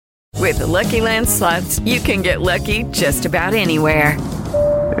With the Lucky Land Slots, you can get lucky just about anywhere.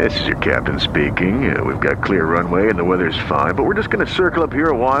 This is your captain speaking. We've got clear runway and the weather's fine, but we're just going to circle up here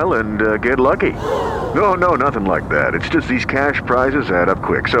a while and get lucky. No, nothing like that. It's just these cash prizes add up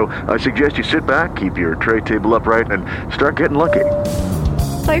quick. So I suggest you sit back, keep your tray table upright, and start getting lucky.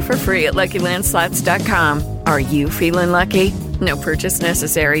 Play for free at LuckyLandSlots.com. Are you feeling lucky? No purchase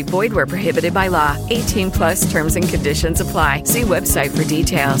necessary. Void where prohibited by law. 18+ terms and conditions apply. See website for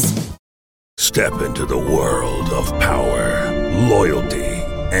details. Step into the world of power, loyalty,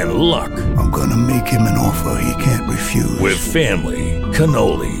 and luck. I'm gonna make him an offer he can't refuse. With family,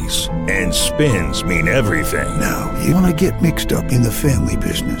 cannolis, and spins mean everything. Now, you wanna get mixed up in the family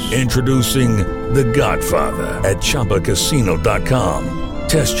business. Introducing The Godfather at ChumbaCasino.com.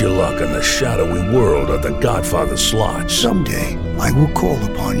 Test your luck in the shadowy world of The Godfather slot. Someday, I will call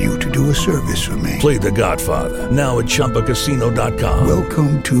upon you to do a service for me. Play The Godfather, now at ChumbaCasino.com.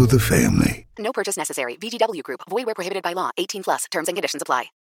 Welcome to the family. No purchase necessary. VGW Group. Void where prohibited by law. 18+. Terms and conditions apply.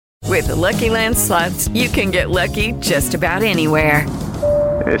 With the Lucky Land Slots, you can get lucky just about anywhere.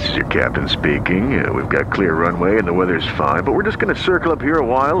 This is your captain speaking. We've got clear runway and the weather's fine, but we're just going to circle up here a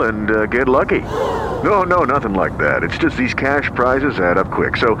while and get lucky. No, nothing like that. It's just these cash prizes add up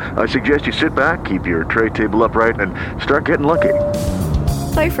quick. So I suggest you sit back, keep your tray table upright, and start getting lucky.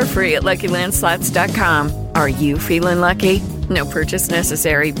 Play for free at LuckyLandSlots.com. Are you feeling lucky? No purchase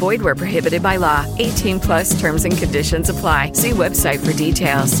necessary. Void where prohibited by law. 18+ terms and conditions apply. See website for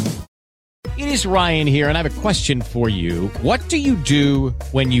details. It is Ryan here, and I have a question for you. What do you do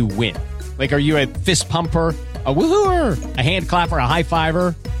when you win? Like, are you a fist pumper, a woohooer, a hand clapper, a high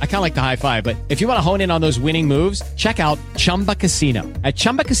fiver? I kind of like the high five, but if you want to hone in on those winning moves, check out Chumba Casino. At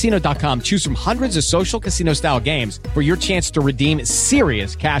ChumbaCasino.com, choose from hundreds of social casino-style games for your chance to redeem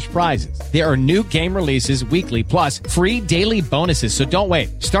serious cash prizes. There are new game releases weekly, plus free daily bonuses. So don't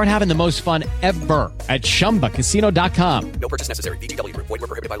wait. Start having the most fun ever at ChumbaCasino.com. No purchase necessary. VGW Group. Void where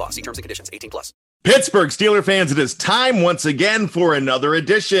prohibited by law. See terms and conditions. 18+. Pittsburgh Steelers fans, it is time once again for another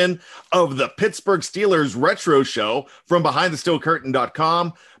edition of the Pittsburgh Steelers Retro Show from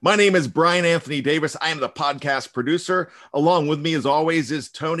BehindTheSteelCurtain.com. My name is Brian Anthony Davis. I am the podcast producer. Along with me, as always, is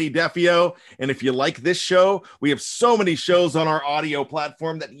Tony Defio. And if you like this show, we have so many shows on our audio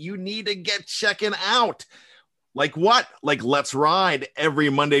platform that you need to get checking out. Like what? Like Let's Ride every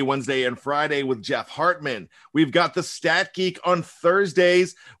Monday, Wednesday, and Friday with Jeff Hartman. We've got the Stat Geek on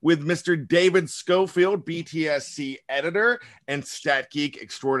Thursdays with Mr. David Schofield, BTSC editor and Stat Geek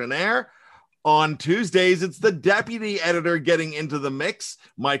extraordinaire. On Tuesdays, it's the deputy editor getting into the mix,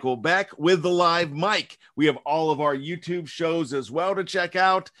 Michael Beck, with the live mic. We have all of our YouTube shows as well to check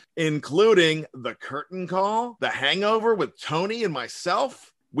out, including The Curtain Call, The Hangover with Tony and myself.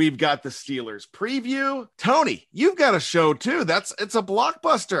 We've got the Steelers preview. Tony, you've got a show too. It's a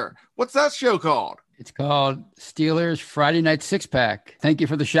blockbuster. What's that show called? It's called Steelers Friday Night Six Pack. Thank you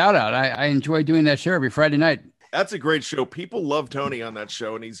for the shout out. I enjoy doing that show every Friday night. That's a great show. People love Tony on that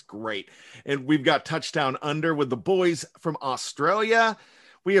show, and he's great. And we've got Touchdown Under with the boys from Australia.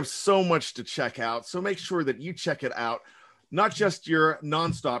 We have so much to check out, so make sure that you check it out. Not just your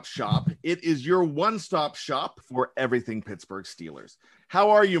nonstop shop. It is your one-stop shop for everything Pittsburgh Steelers.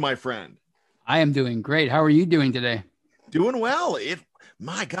 How are you, my friend? I am doing great. How are you doing today? Doing well.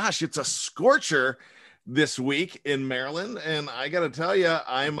 My gosh, it's a scorcher this week in Maryland, and I got to tell you,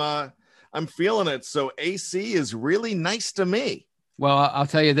 I'm feeling it. So AC is really nice to me. Well, I'll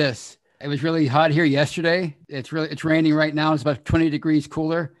tell you this. It was really hot here yesterday. It's raining right now. It's about 20 degrees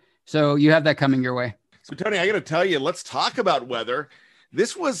cooler. So you have that coming your way. So Tony, I got to tell you, let's talk about weather.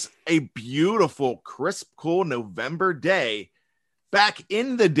 This was a beautiful, crisp, cool November day back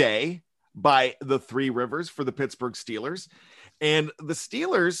in the day by the Three Rivers for the Pittsburgh Steelers. And the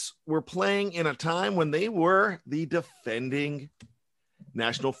Steelers were playing in a time when they were the defending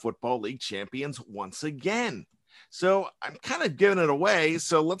National Football League champions once again. So I'm kind of giving it away.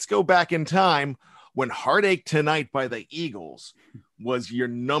 So let's go back in time when Heartache Tonight by the Eagles was your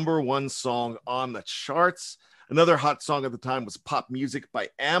number one song on the charts. Another hot song at the time was Pop Music by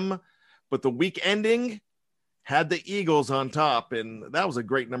M, but the week ending had the Eagles on top, and that was a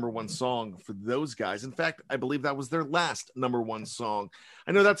great number one song for those guys. In fact, I believe that was their last number one song.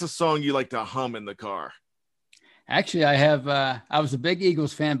 I know that's a song you like to hum in the car. Actually, I was a big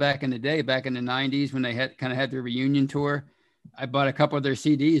Eagles fan back in the day, back in the 90s when they had their reunion tour. I bought a couple of their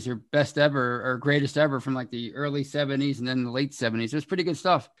CDs, their best ever or greatest ever from like the early 70s and then the late 70s. It was pretty good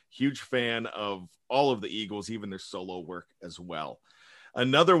stuff. Huge fan of all of the Eagles, even their solo work as well.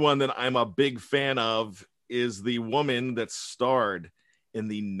 Another one that I'm a big fan of is the woman that starred in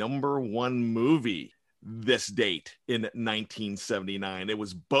the number one movie this date in 1979. It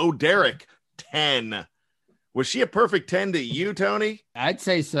was Bo Derek, 10. Was she a perfect 10 to you, Tony? I'd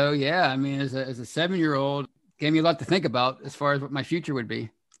say so. Yeah. I mean, as a 7-year-old, gave me a lot to think about as far as what my future would be.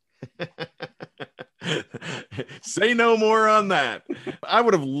 Say no more on that. I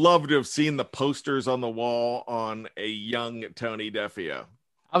would have loved to have seen the posters on the wall on a young Tony Defeo.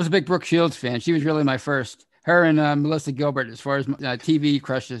 I was a big Brooke Shields fan. She was really my first. Her and Melissa Gilbert as far as TV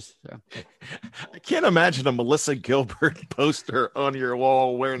crushes. So. I can't imagine a Melissa Gilbert poster on your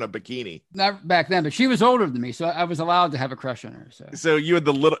wall wearing a bikini. Not back then, but she was older than me, so I was allowed to have a crush on her. So you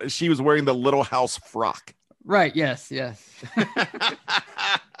had she was wearing the Little House frock. Right. Yes.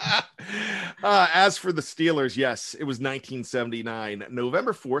 As for the Steelers, yes, it was 1979,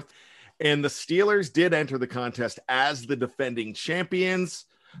 November 4th, and the Steelers did enter the contest as the defending champions,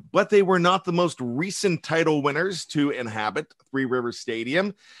 but they were not the most recent title winners to inhabit Three Rivers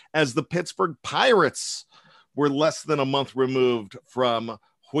Stadium, as the Pittsburgh Pirates were less than a month removed from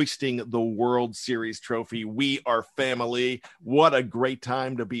hoisting the World Series trophy. We are family. What a great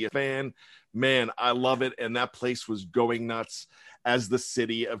time to be a fan. Man, I love it. And that place was going nuts as the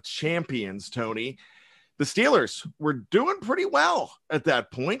city of champions, Tony. The Steelers were doing pretty well at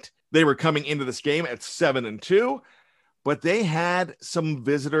that point. They were coming into this game at 7-2, but they had some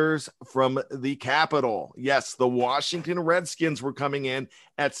visitors from the capital. Yes, the Washington Redskins were coming in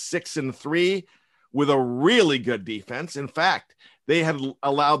at 6-3 with a really good defense. In fact, they had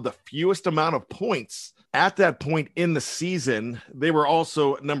allowed the fewest amount of points at that point in the season. They were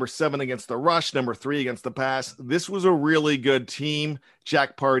also number 7 against the rush, number 3 against the pass. This was a really good team.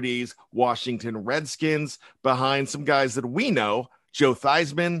 Jack Party's Washington Redskins, behind some guys that we know, Joe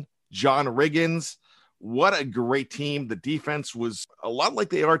Theismann, John Riggins. What a great team. The defense was a lot like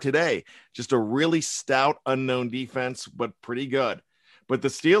they are today. Just a really stout, unknown defense, but pretty good. But the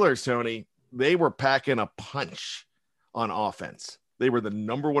Steelers, Tony, they were packing a punch on offense. They were the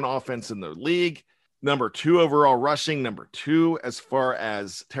number 1 offense in the league. Number 2 overall rushing, number 2 as far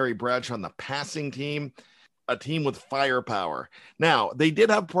as Terry Bradshaw on the passing team, a team with firepower. Now, they did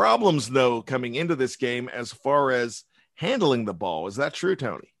have problems, though, coming into this game as far as handling the ball. Is that true,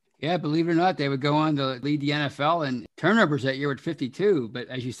 Tony? Yeah, believe it or not, they would go on to lead the NFL in turnovers that year with 52. But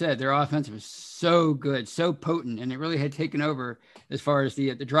as you said, their offense was so good, so potent, and it really had taken over as far as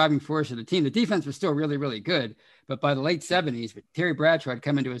the driving force of the team. The defense was still really, really good. But by the late 70s, Terry Bradshaw had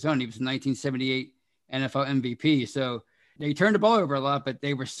come into his own. He was 1978 NFL MVP. So they turned the ball over a lot, but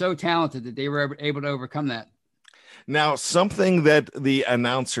they were so talented that they were able to overcome that. Now, something that the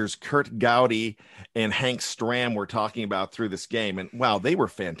announcers Kurt Gowdy and Hank Stram were talking about through this game, and wow, they were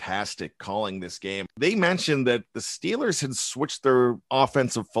fantastic calling this game. They mentioned that the Steelers had switched their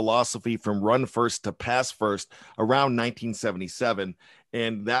offensive philosophy from run first to pass first around 1977,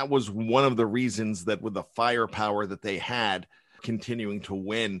 and that was one of the reasons that with the firepower that they had, continuing to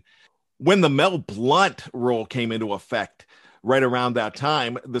win. When the Mel Blount rule came into effect right around that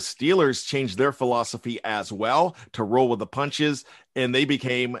time, the Steelers changed their philosophy as well to roll with the punches, and they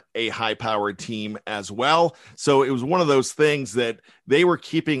became a high-powered team as well. So it was one of those things that they were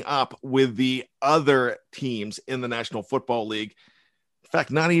keeping up with the other teams in the National Football League. In fact,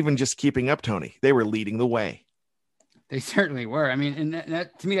 not even just keeping up, Tony. They were leading the way. They certainly were. I mean, and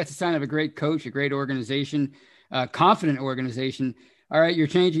that to me, that's a sign of a great coach, a great organization, confident organization. All right, you're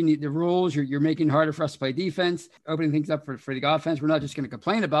changing the rules. You're making it harder for us to play defense, opening things up for the offense. We're not just going to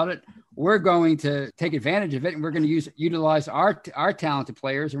complain about it. We're going to take advantage of it, and we're going to utilize our talented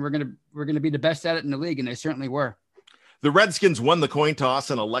players, and we're going to be the best at it in the league, and they certainly were. The Redskins won the coin toss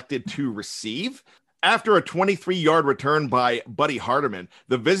and elected to receive. After a 23-yard return by Buddy Hardeman,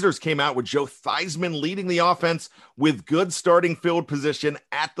 the visitors came out with Joe Theismann leading the offense with good starting field position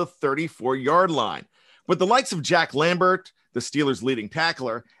at the 34-yard line. But the likes of Jack Lambert, the Steelers' leading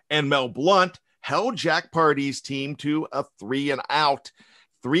tackler, and Mel Blount held Jack Party's team to a 3-and-out.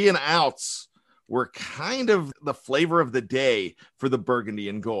 3-and-outs were kind of the flavor of the day for the Burgundy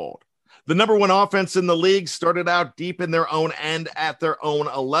and Gold. The number 1 offense in the league started out deep in their own end at their own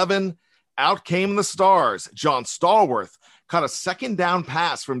 11. Out came the stars. John Stallworth caught a second down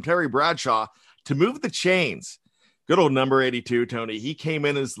pass from Terry Bradshaw to move the chains. Good old number 82, Tony. He came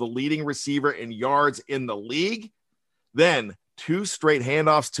in as the leading receiver in yards in the league. Then 2 straight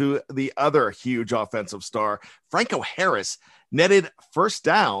handoffs to the other huge offensive star. Franco Harris netted first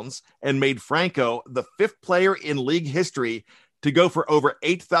downs and made Franco the 5th player in league history to go for over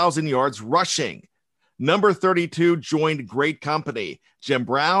 8,000 yards rushing. Number 32 joined great company. Jim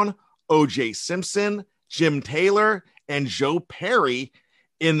Brown, O.J. Simpson, Jim Taylor, and Joe Perry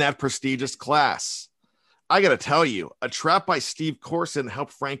in that prestigious class. I got to tell you, a trap by Steve Corson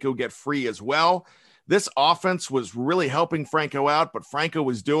helped Franco get free as well. This offense was really helping Franco out, but Franco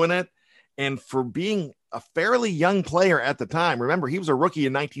was doing it. And for being a fairly young player at the time, remember, he was a rookie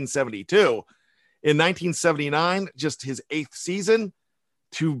in 1972. In 1979, just his 8th season,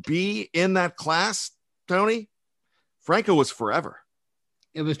 to be in that class, Tony, Franco was forever.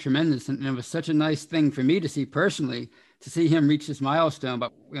 It was tremendous. And it was such a nice thing for me to see personally, to see him reach this milestone.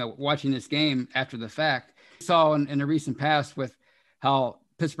 But watching this game after the fact, saw in the recent past with how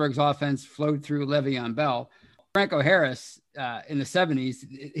Pittsburgh's offense flowed through Le'Veon Bell. Franco Harris in the 70s,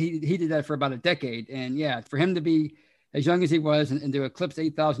 he did that for about a decade. And yeah, for him to be as young as he was and to eclipse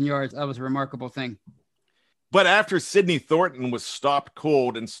 8,000 yards, that was a remarkable thing. But after Sidney Thornton was stopped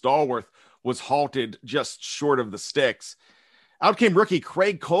cold and Stallworth was halted just short of the sticks, out came rookie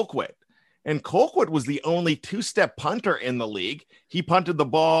Craig Colquitt. And Colquitt was the only two-step punter in the league. He punted the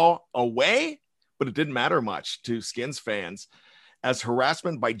ball away, but it didn't matter much to Skins fans, as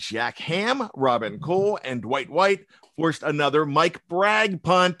harassment by Jack Ham, Robin Cole, and Dwight White forced another Mike Bragg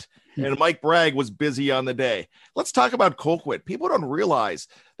punt, and Mike Bragg was busy on the day. Let's talk about Colquitt. People don't realize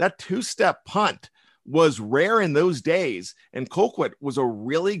that two-step punt was rare in those days, and Colquitt was a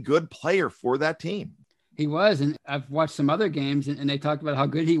really good player for that team. He was, and I've watched some other games, and they talked about how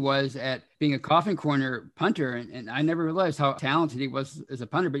good he was at being a coffin corner punter, and I never realized how talented he was as a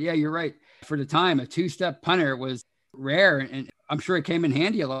punter. But yeah, you're right. For the time, a two-step punter was rare, and I'm sure it came in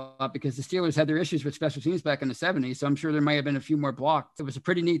handy a lot because the Steelers had their issues with special teams back in the 70s, so I'm sure there might have been a few more blocks. It was a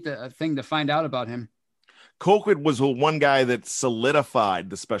pretty neat thing to find out about him. Colquitt was the one guy that solidified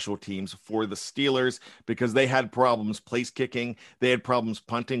the special teams for the Steelers because they had problems place kicking. They had problems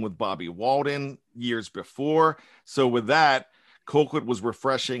punting with Bobby Walden years before. So with that, Colquitt was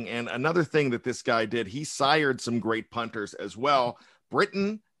refreshing. And another thing that this guy did, he sired some great punters as well.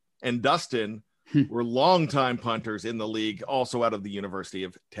 Britton and Dustin were longtime punters in the league, also out of the University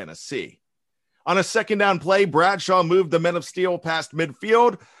of Tennessee. On a second down play, Bradshaw moved the Men of Steel past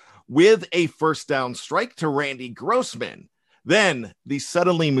midfield with a first down strike to Randy Grossman. Then the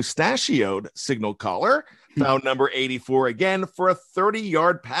suddenly mustachioed signal caller found number 84 again for a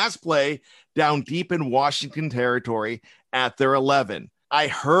 30-yard pass play down deep in Washington territory at their 11. I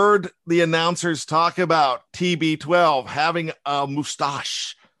heard the announcers talk about TB12 having a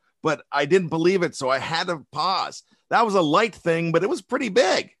mustache, but I didn't believe it, so I had to pause. That was a light thing, but it was pretty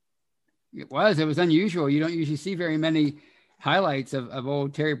big. It was unusual. You don't usually see very many highlights of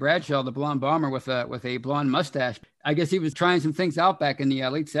old Terry Bradshaw, the blonde bomber with a blonde mustache. I guess he was trying some things out back in the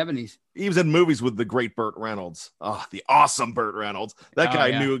late 70s. He was in movies with the great Burt Reynolds. Oh, the awesome Burt Reynolds. That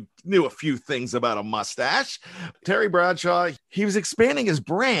guy knew a few things about a mustache. Terry Bradshaw, he was expanding his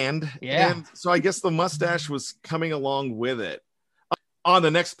brand. Yeah. And so I guess the mustache was coming along with it. On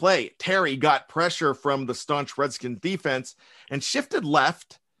the next play, Terry got pressure from the staunch Redskins defense and shifted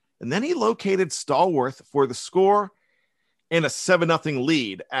left. And then he located Stallworth for the score and a 7-0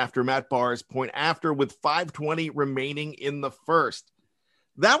 lead after Matt Barr's point after with 5:20 remaining in the first.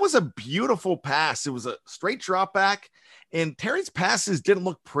 That was a beautiful pass. It was a straight drop back, and Terry's passes didn't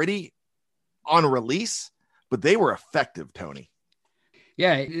look pretty on release, but they were effective, Tony.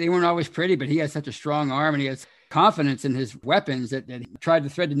 Yeah, they weren't always pretty, but he has such a strong arm, and he has confidence in his weapons that he tried to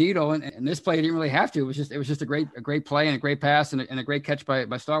thread the needle. And this play, he didn't really have to. It was just a great play and a great pass and a great catch by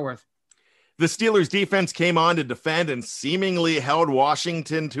Stallworth. The Steelers defense came on to defend and seemingly held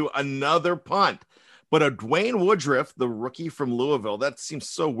Washington to another punt. But a Dwayne Woodruff, the rookie from Louisville, that seems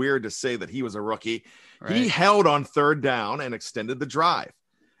so weird to say that he was a rookie. Right. He held on third down and extended the drive.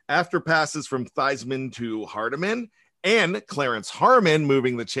 After passes from Theismann to Hardiman and Clarence Harmon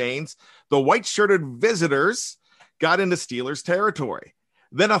moving the chains, the white-shirted visitors got into Steelers territory.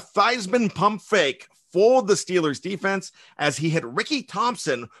 Then a Theismann pump fake fooled the Steelers defense as he hit Ricky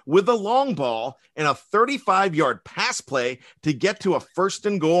Thompson with a long ball and a 35-yard pass play to get to a 1st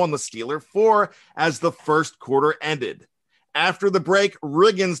and goal on the Steeler 4 as the first quarter ended. After the break,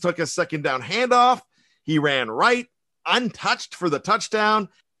 Riggins took a second down handoff. He ran right, untouched for the touchdown.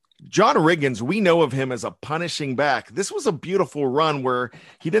 John Riggins, we know of him as a punishing back. This was a beautiful run where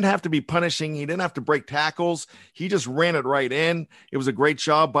he didn't have to be punishing. He didn't have to break tackles. He just ran it right in. It was a great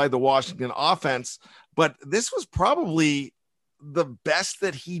job by the Washington offense. But this was probably the best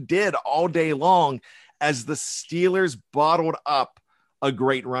that he did all day long as the Steelers bottled up a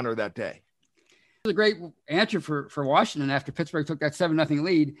great runner that day. It was a great answer for Washington after Pittsburgh took that 7-0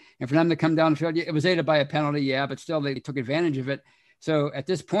 lead. And for them to come down the field, it was aided by a penalty, yeah, but still they took advantage of it. So at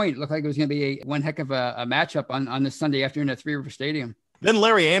this point, it looked like it was going to be one heck of a matchup on this Sunday afternoon at Three River Stadium. Then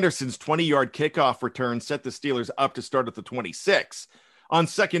Larry Anderson's 20-yard kickoff return set the Steelers up to start at the 26. On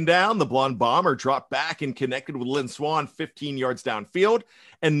second down, the blonde bomber dropped back and connected with Lynn Swann 15 yards downfield.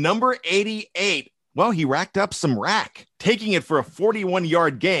 And number 88 Well, he racked up some rack, taking it for a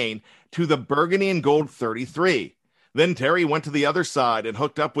 41-yard gain to the burgundy and gold 33. Then Terry went to the other side and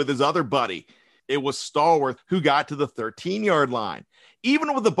hooked up with his other buddy. It was Stallworth who got to the 13-yard line.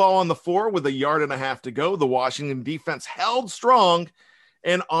 Even with the ball on the 4 with a yard and a half to go, the Washington defense held strong,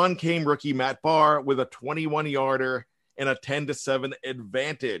 and on came rookie Matt Barr with a 21-yarder and a 10-7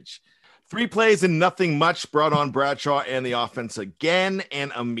 advantage. 3 plays and nothing much brought on Bradshaw and the offense again,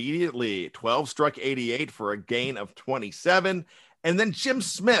 and immediately 12 struck 88 for a gain of 27. And then Jim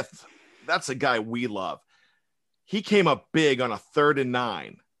Smith, that's a guy we love. He came up big on a 3rd and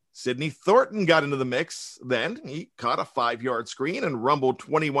 9. Sidney Thornton got into the mix. Then he caught a 5-yard screen and rumbled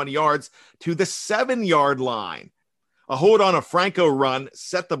 21 yards to the 7-yard line. A hold on a Franco run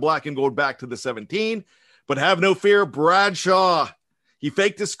set the black and gold back to the 17, but have no fear, Bradshaw. He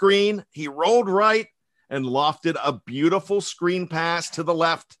faked a screen, he rolled right, and lofted a beautiful screen pass to the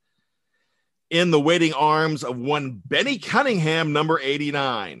left in the waiting arms of one Benny Cunningham, number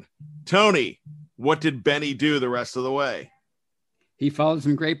 89. Tony, what did Benny do the rest of the way? He followed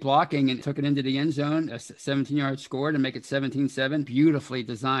some great blocking and took it into the end zone, a 17-yard score to make it 17-7. Beautifully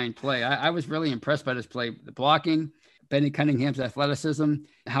designed play. I was really impressed by this play. The blocking, Benny Cunningham's athleticism,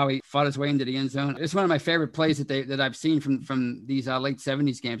 how he fought his way into the end zone. It's one of my favorite plays that I've seen from these late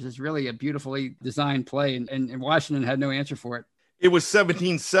 70s games. It's really a beautifully designed play, and Washington had no answer for it. It was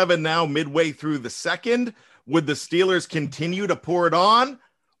 17-7 now midway through the second. Would the Steelers continue to pour it on,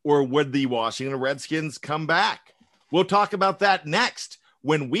 or would the Washington Redskins come back? We'll talk about that next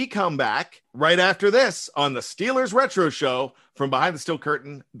when we come back right after this on the Steelers Retro Show from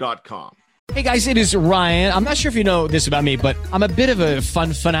BehindTheSteelCurtain.com. Hey guys, it is Ryan. I'm not sure if you know this about me, but I'm a bit of a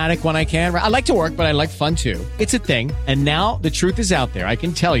fun fanatic when I can. I like to work, but I like fun too. It's a thing. And now the truth is out there. I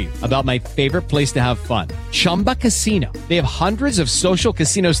can tell you about my favorite place to have fun. Chumba Casino. They have hundreds of social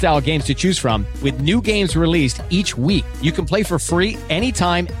casino style games to choose from with new games released each week. You can play for free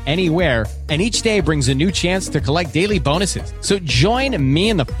anytime, anywhere. And each day brings a new chance to collect daily bonuses. So join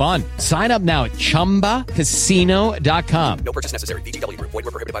me in the fun. Sign up now at ChumbaCasino.com. No purchase necessary. VGW Group. Void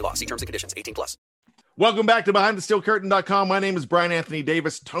where prohibited by law. See terms and conditions. 18+. Welcome back to BehindTheSteelCurtain.com. My name is Brian Anthony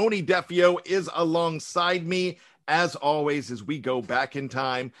Davis. Tony Defio is alongside me, as always, as we go back in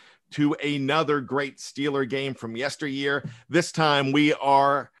time to another great Steeler game from yesteryear. This time we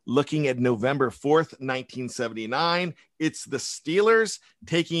are looking at November 4th, 1979. It's the Steelers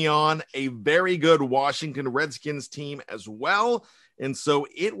taking on a very good Washington Redskins team as well. And so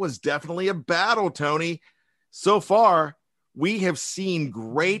it was definitely a battle, Tony. So far, we have seen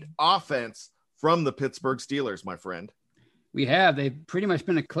great offense from the Pittsburgh Steelers, my friend. We have. They've pretty much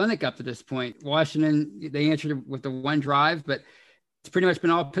been a clinic up to this point. Washington, they answered with the one drive, but it's pretty much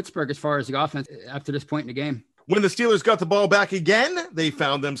been all Pittsburgh as far as the offense up to this point in the game. When the Steelers got the ball back again, they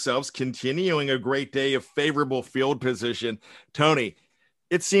found themselves continuing a great day of favorable field position. Tony,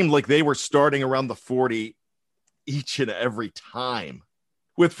 it seemed like they were starting around the 40 each and every time.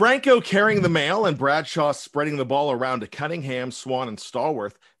 With Franco carrying the mail and Bradshaw spreading the ball around to Cunningham, Swan, and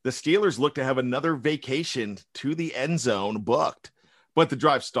Stallworth, the Steelers looked to have another vacation to the end zone booked. But the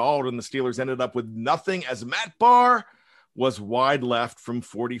drive stalled and the Steelers ended up with nothing as Matt Barr was wide left from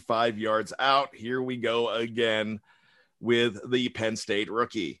 45 yards out. Here we go again with the Penn State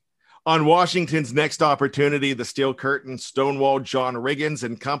rookie. On Washington's next opportunity, the Steel Curtain stonewalled John Riggins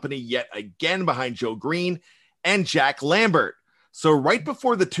and company yet again behind Joe Green and Jack Lambert. So right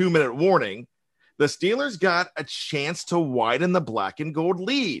before the 2-minute warning, the Steelers got a chance to widen the black and gold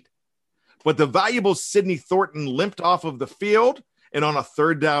lead. But the valuable Sidney Thornton limped off of the field, and on a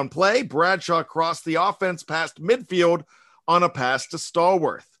 3rd down play, Bradshaw crossed the offense past midfield on a pass to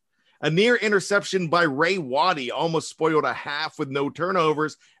Stallworth. A near interception by Ray Waddy almost spoiled a half with no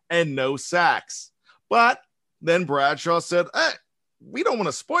turnovers and no sacks. But then Bradshaw said, we don't want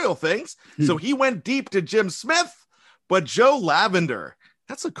to spoil things. So he went deep to Jim Smith. But Joe Lavender,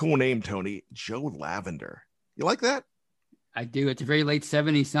 that's a cool name, Tony. Joe Lavender. You like that? I do. It's a very late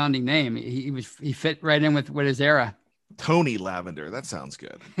 70s sounding name. He fit right in with his era. Tony Lavender. That sounds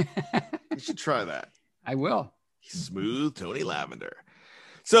good. You should try that. I will. Smooth Tony Lavender.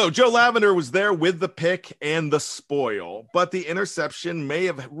 So Joe Lavender was there with the pick and the spoil, but the interception may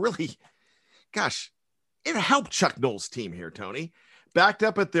have really, it helped Chuck Noll's team here, Tony. Backed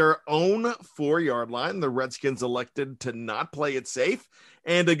up at their own 4-yard line, the Redskins elected to not play it safe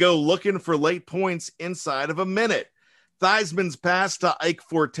and to go looking for late points inside of a minute. Theismann's pass to Ike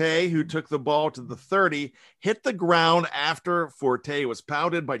Forte, who took the ball to the 30, hit the ground after Forte was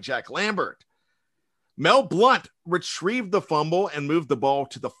pounded by Jack Lambert. Mel Blount retrieved the fumble and moved the ball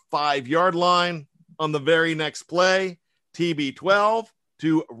to the 5-yard line. On the very next play, TB12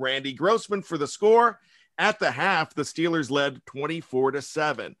 to Randy Grossman for the score. At the half, the Steelers led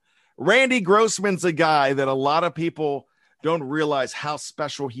 24-7. Randy Grossman's a guy that a lot of people don't realize how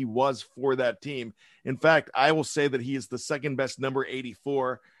special he was for that team. In fact, I will say that he is the second best number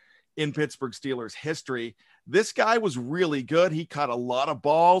 84 in Pittsburgh Steelers history. This guy was really good. He caught a lot of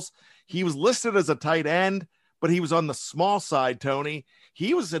balls. He was listed as a tight end, but he was on the small side, Tony.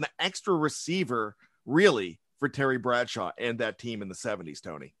 He was an extra receiver, really, for Terry Bradshaw and that team in the 70s,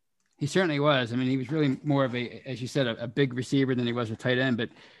 Tony. He certainly was. I mean, he was really more of a, as you said, a big receiver than he was a tight end. But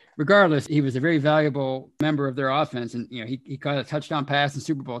regardless, he was a very valuable member of their offense. And, he caught a touchdown pass in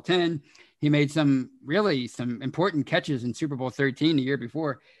Super Bowl 10. He made some important catches in Super Bowl 13 the year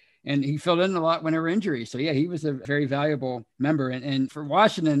before. And he filled in a lot when there were injuries. So, yeah, he was a very valuable member. And for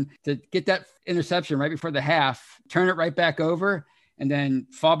Washington to get that interception right before the half, turn it right back over, and then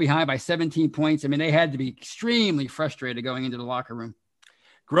fall behind by 17 points. I mean, they had to be extremely frustrated going into the locker room.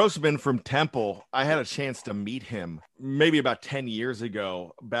 Grossman from Temple, I had a chance to meet him maybe about 10 years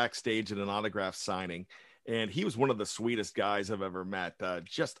ago backstage at an autograph signing. And he was one of the sweetest guys I've ever met.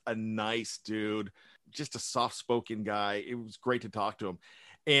 Just a nice dude, just a soft-spoken guy. It was great to talk to him.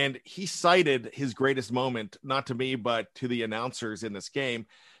 And he cited his greatest moment, not to me, but to the announcers in this game.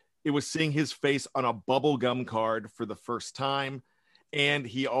 It was seeing his face on a bubblegum card for the first time. And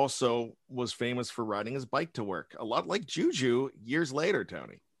he also was famous for riding his bike to work, a lot like Juju years later,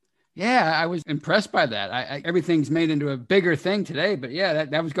 Tony. Yeah, I was impressed by that. Everything's made into a bigger thing today, but yeah,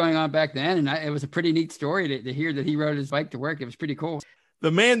 that was going on back then. And it was a pretty neat story to hear that he rode his bike to work. It was pretty cool. The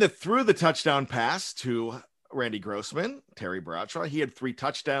man that threw the touchdown pass to Randy Grossman, Terry Bradshaw, he had 3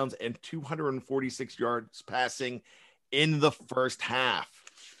 touchdowns and 246 yards passing in the first half.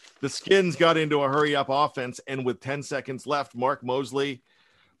 The Skins got into a hurry-up offense, and with 10 seconds left, Mark Mosley,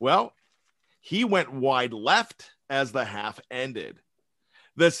 well, he went wide left as the half ended.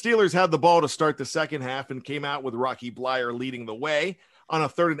 The Steelers had the ball to start the second half and came out with Rocky Bleier leading the way on a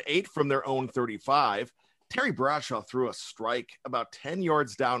 3rd and 8 from their own 35. Terry Bradshaw threw a strike about 10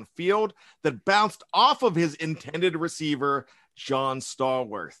 yards downfield that bounced off of his intended receiver, John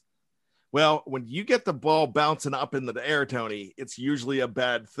Stallworth. Well, when you get the ball bouncing up in the air, Tony, it's usually a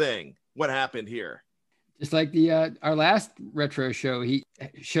bad thing. What happened here? Just like our last retro show, he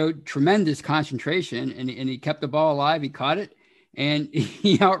showed tremendous concentration and he kept the ball alive. He caught it and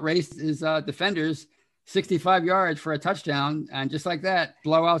he outraced his defenders 65 yards for a touchdown. And just like that,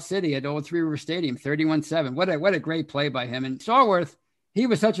 blowout city at Old Three River Stadium, 31-7. What a great play by him. And Stallworth, he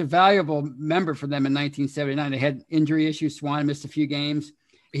was such a valuable member for them in 1979. They had injury issues. Swan missed a few games.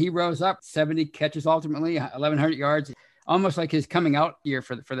 He rose up 70 catches, ultimately 1,100 yards, almost like his coming out year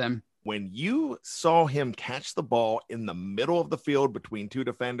for them. When you saw him catch the ball in the middle of the field between 2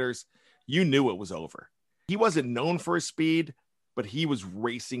 defenders, you knew it was over. He wasn't known for his speed, but he was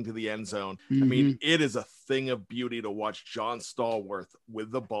racing to the end zone. Mm-hmm. I mean, it is a thing of beauty to watch John Stallworth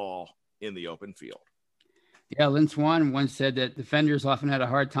with the ball in the open field. Yeah, Lynn Swan once said that defenders often had a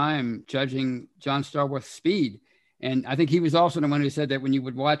hard time judging John Stallworth's speed. And I think he was also the one who said that when you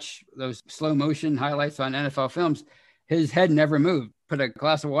would watch those slow motion highlights on NFL films, his head never moved. Put a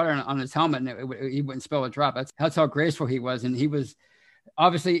glass of water on his helmet and he wouldn't spill a drop. That's how graceful he was. And he was,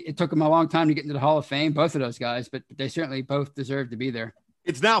 obviously, it took him a long time to get into the Hall of Fame, both of those guys, but they certainly both deserve to be there.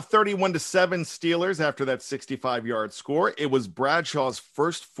 It's now 31-7 Steelers after that 65-yard score. It was Bradshaw's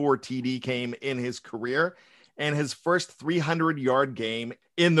first 4 TD game in his career and his first 300-yard game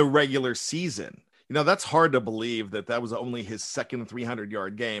in the regular season. You know, that's hard to believe that was only his second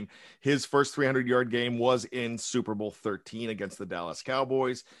 300-yard game. His first 300-yard game was in Super Bowl 13 against the Dallas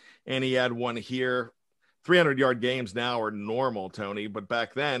Cowboys, and he had one here. 300-yard games now are normal, Tony, but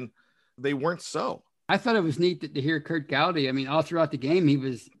back then they weren't so. I thought it was neat to hear Kurt Gowdy. I mean, all throughout the game, he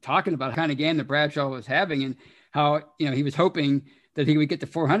was talking about the kind of game that Bradshaw was having and how, he was hoping that he would get to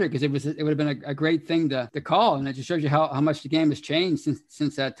 400 because it would have been a great thing to call. And it just shows you how much the game has changed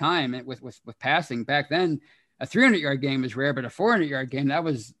since that time. And with passing back then, a 300-yard game is rare, but a 400-yard game, that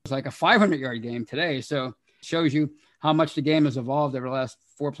was like a 500-yard game today. So it shows you how much the game has evolved over the last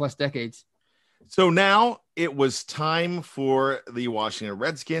 4+ decades. So now it was time for the Washington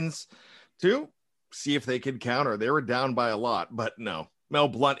Redskins to see if they could counter. They were down by a lot, but no. Mel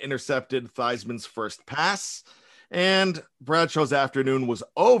Blount intercepted Theismann's first pass, and Bradshaw's afternoon was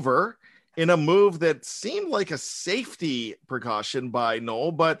over in a move that seemed like a safety precaution by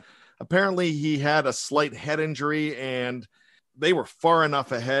Noel, but apparently he had a slight head injury, and they were far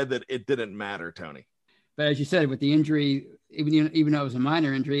enough ahead that it didn't matter, Tony. But as you said, with the injury, even though it was a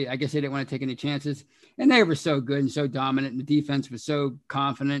minor injury, I guess they didn't want to take any chances. And they were so good and so dominant, and the defense was so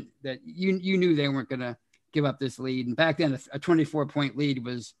confident that you knew they weren't going to give up this lead. And back then, a 24-point lead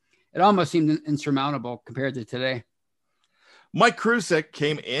it almost seemed insurmountable compared to today. Mike Kruczek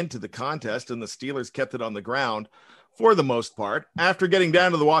came into the contest, and the Steelers kept it on the ground for the most part. After getting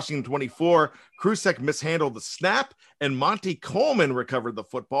down to the Washington 24, Kruczek mishandled the snap, and Monty Coleman recovered the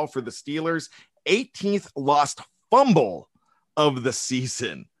football for the Steelers' 18th lost fumble of the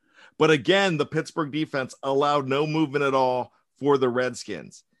season. But again, the Pittsburgh defense allowed no movement at all for the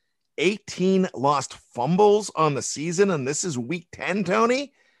Redskins. 18 lost fumbles on the season, and this is week 10,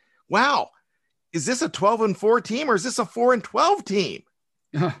 Tony? Wow. Is this a 12-4 team, or is this a 4-12 team?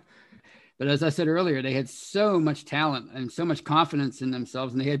 But as I said earlier, they had so much talent and so much confidence in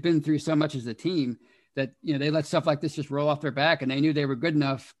themselves, and they had been through so much as a team that, they let stuff like this just roll off their back, and they knew they were good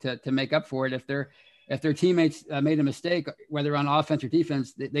enough to make up for it. If their teammates made a mistake, whether on offense or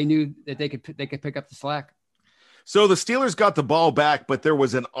defense, they knew that they could pick up the slack. So the Steelers got the ball back, but there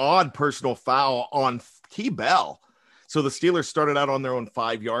was an odd personal foul on Key Bell. So the Steelers started out on their own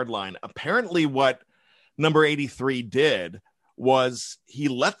 5-yard line. Apparently what number 83 did was he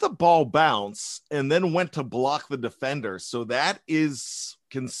let the ball bounce and then went to block the defender. So that is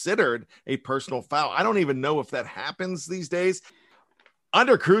considered a personal foul. I don't even know if that happens these days.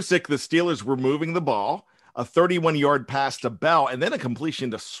 Under Kruczek, the Steelers were moving the ball. A 31-yard pass to Bell, and then a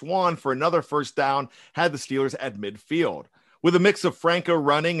completion to Swan for another first down had the Steelers at midfield. With a mix of Franco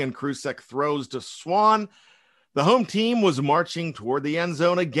running and Kruczek throws to Swan, the home team was marching toward the end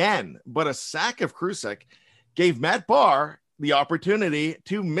zone again, but a sack of Kruczek gave Matt Barr the opportunity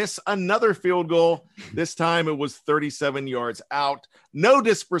to miss another field goal. This time it was 37 yards out. No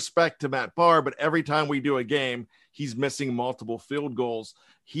disrespect to Matt Barr, but every time we do a game, he's missing multiple field goals.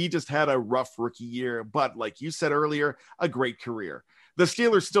 He just had a rough rookie year, but like you said earlier, a great career. The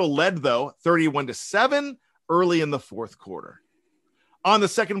Steelers still led, though, 31-7 early in the fourth quarter. On the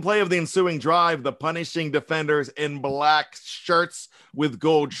second play of the ensuing drive, the punishing defenders in black shirts with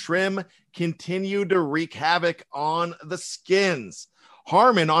gold trim continued to wreak havoc on the Skins.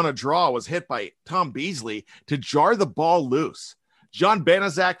 Harmon on a draw was hit by Tom Beasley to jar the ball loose. John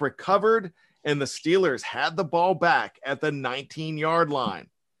Banaszak recovered, and the Steelers had the ball back at the 19-yard line.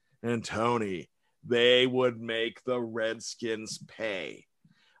 And Tony, they would make the Redskins pay.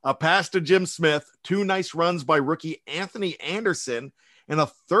 A pass to Jim Smith, 2 nice runs by rookie Anthony Anderson, and a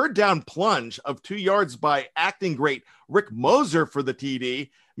third down plunge of 2 yards by acting great Rick Moser for the TD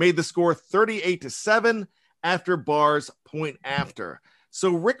made the score 38-7 after Barr's point after.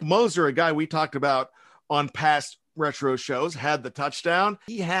 So Rick Moser, a guy we talked about on past retro shows, had the touchdown.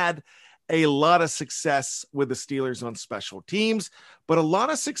 He had a lot of success with the Steelers on special teams, but a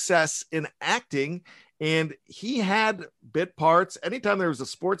lot of success in acting. And he had bit parts. Anytime there was a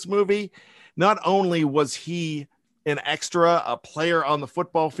sports movie, not only was he an extra, a player on the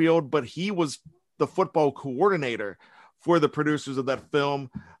football field, but he was the football coordinator for the producers of that film.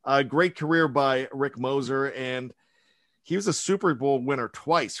 A great career by Rick Moser, and he was a Super Bowl winner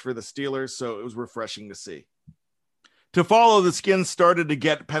twice for the Steelers, so it was refreshing to see. To follow, the Skins started to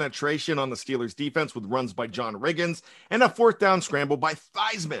get penetration on the Steelers defense with runs by John Riggins and a fourth down scramble by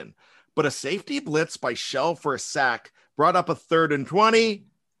Theismann. But a safety blitz by Shell for a sack brought up a 3rd and 20.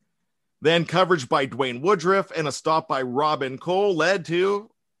 Then coverage by Dwayne Woodruff and a stop by Robin Cole led to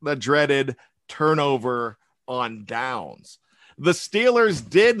the dreaded turnover on downs. The Steelers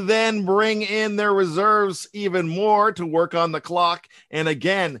did then bring in their reserves even more to work on the clock. And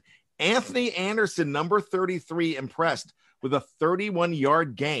again, Anthony Anderson, number 33, impressed with a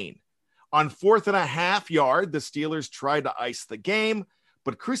 31-yard gain. On 4th and a half yard, the Steelers tried to ice the game,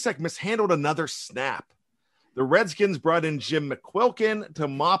 but Kruczek mishandled another snap. The Redskins brought in Jim McQuilkin to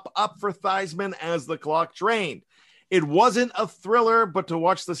mop up for Theismann as the clock drained. It wasn't a thriller, but to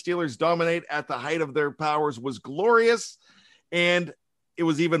watch the Steelers dominate at the height of their powers was glorious, and it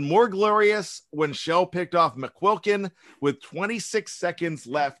was even more glorious when Shell picked off McQuilkin with 26 seconds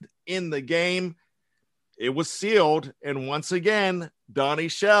left in the game. It was sealed, and once again, Donnie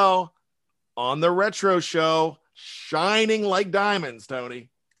Shell on the retro show, shining like diamonds, Tony.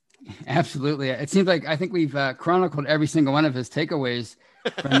 Absolutely. It seems like I think we've chronicled every single one of his takeaways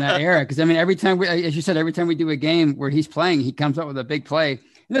from that era. Because, I mean, every time we, as you said, every time we do a game where he's playing, he comes up with a big play.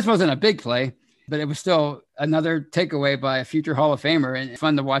 And this wasn't a big play, but it was still another takeaway by a future Hall of Famer, and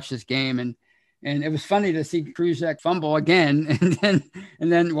fun to watch this game. And it was funny to see Kruczek fumble again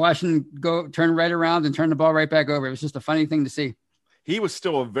and then Washington go turn right around and turn the ball right back over. It was just a funny thing to see. He was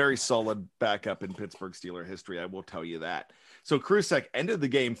still a very solid backup in Pittsburgh Steeler history, I will tell you that. So Kruczek ended the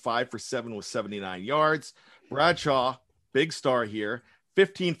game 5 for 7 with 79 yards. Bradshaw, big star here,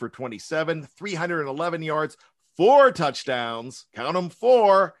 15 for 27, 311 yards, 4 touchdowns, count them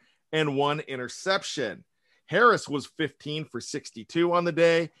 4, and 1 interception. Harris was 15 for 62 on the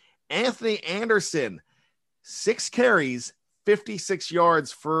day. Anthony Anderson, 6 carries, 56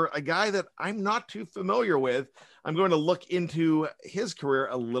 yards for a guy that I'm not too familiar with. I'm going to look into his career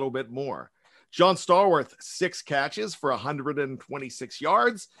a little bit more. John Stallworth, 6 catches for 126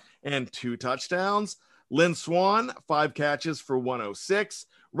 yards and 2 touchdowns. Lynn Swan, 5 catches for 106.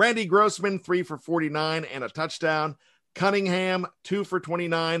 Randy Grossman, 3 for 49 and a touchdown. Cunningham, 2 for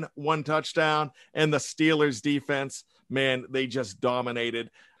 29, 1 touchdown. And the Steelers defense, man, they just dominated.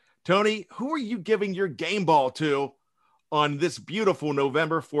 Tony, who are you giving your game ball to on this beautiful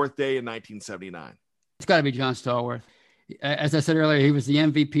November 4th day in 1979? It's got to be John Stallworth. As I said earlier, he was the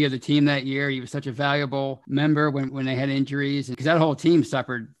MVP of the team that year. He was such a valuable member when they had injuries, because that whole team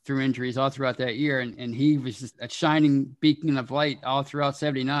suffered through injuries all throughout that year. And he was just a shining beacon of light all throughout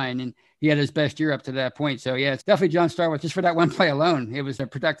 79. And he had his best year up to that point. So, yeah, it's definitely John Stallworth. Just for that one play alone, it was a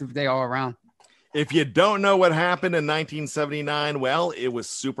productive day all around. If you don't know what happened in 1979, well, it was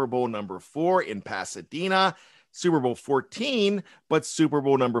Super Bowl number 4 in Pasadena. Super Bowl 14, but Super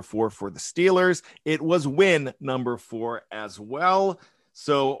Bowl number 4 for the Steelers. It was win number 4 as well.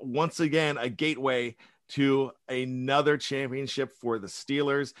 So once again, a gateway to another championship for the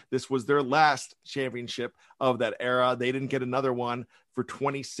Steelers. This was their last championship of that era. They didn't get another one for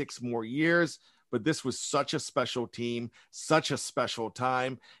 26 more years, but this was such a special team, such a special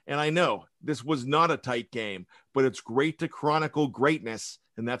time. And I know this was not a tight game, but it's great to chronicle greatness.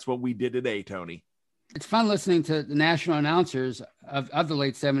 And that's what we did today, Tony. It's fun listening to the national announcers of the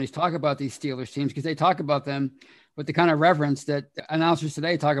late 70s talk about these Steelers teams, because they talk about them with the kind of reverence that announcers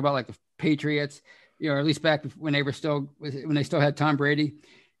today talk about, like the Patriots, or at least back when they still had Tom Brady.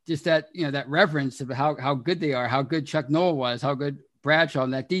 Just that, that reverence of how good they are, how good Chuck Noll was, how good Bradshaw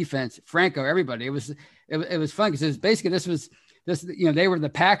and that defense, Franco, everybody. It was fun, because basically they were the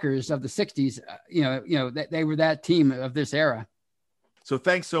Packers of the 60s. They were that team of this era. So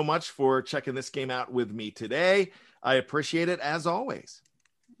thanks so much for checking this game out with me today. I appreciate it as always.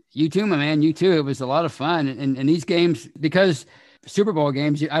 You too, my man. You too. It was a lot of fun. And these games, because Super Bowl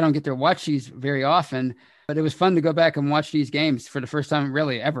games, I don't get to watch these very often, but it was fun to go back and watch these games for the first time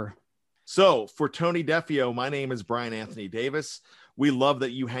really ever. So for Tony Defeo, my name is Brian Anthony Davis. We love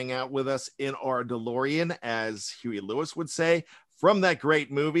that you hang out with us in our DeLorean, as Huey Lewis would say, from that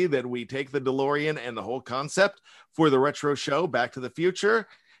great movie that we take the DeLorean and the whole concept for the retro show Back to the Future.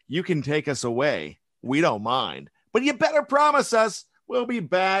 You can take us away. We don't mind, but you better promise us we'll be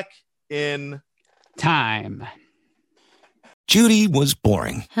back in time. Judy was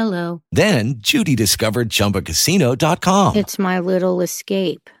boring. Hello. Then Judy discovered ChumbaCasino.com. It's my little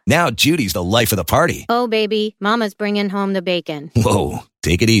escape. Now Judy's the life of the party. Oh, baby, mama's bringing home the bacon. Whoa,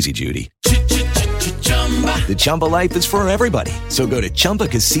 take it easy, Judy. The Chumba life is for everybody. So go to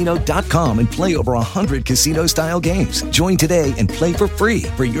ChumbaCasino.com and play over 100 casino-style games. Join today and play for free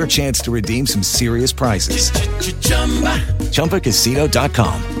for your chance to redeem some serious prizes.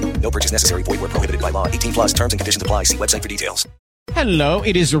 ChumbaCasino.com. No purchase necessary. Void where prohibited by law. 18+ terms and conditions apply. See website for details. Hello,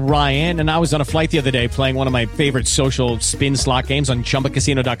 it is Ryan, and I was on a flight the other day playing one of my favorite social spin slot games on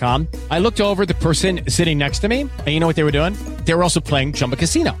ChumbaCasino.com. I looked over at the person sitting next to me, and you know what they were doing? They were also playing Chumba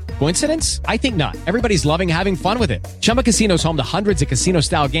Casino. Coincidence? I think not. Everybody's loving having fun with it. Chumba Casino is home to hundreds of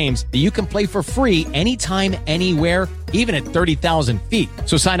casino-style games that you can play for free anytime, anywhere, even at 30,000 feet.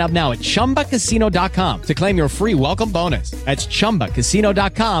 So sign up now at ChumbaCasino.com to claim your free welcome bonus. That's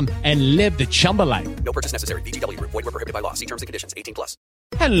ChumbaCasino.com and live the Chumba life. No purchase necessary. VGW. Void where prohibited by law. See terms and conditions. 18+.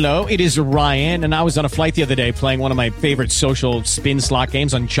 Hello, it is Ryan, and I was on a flight the other day playing one of my favorite social spin slot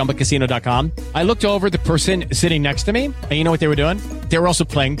games on ChumbaCasino.com. I looked over at the person sitting next to me, and you know what they were doing? They were also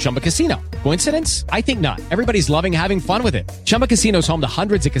playing Chumba Casino. Coincidence? I think not. Everybody's loving having fun with it. Chumba Casino is home to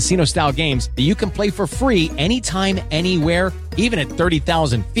hundreds of casino-style games that you can play for free anytime, anywhere, even at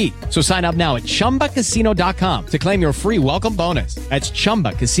 30,000 feet. So sign up now at ChumbaCasino.com to claim your free welcome bonus. That's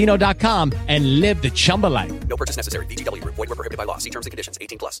ChumbaCasino.com and live the Chumba life. No purchase necessary. VGW. Void where prohibited by law. See terms and conditions.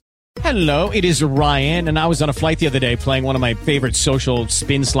 18+. Hello, it is Ryan, and I was on a flight the other day playing one of my favorite social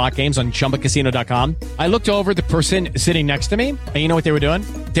spin slot games on ChumbaCasino.com. I looked over at the person sitting next to me, and you know what they were doing?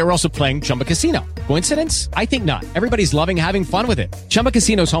 They were also playing Chumba Casino. Coincidence? I think not. Everybody's loving having fun with it. Chumba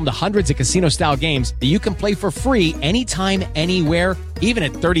Casino is home to hundreds of casino-style games that you can play for free anytime, anywhere, even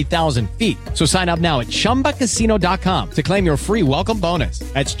at 30,000 feet. So sign up now at ChumbaCasino.com to claim your free welcome bonus.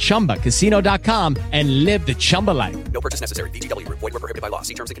 That's ChumbaCasino.com and live the Chumba life. No purchase necessary. VGW. Void where prohibited by law.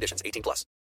 See terms and conditions. 18+.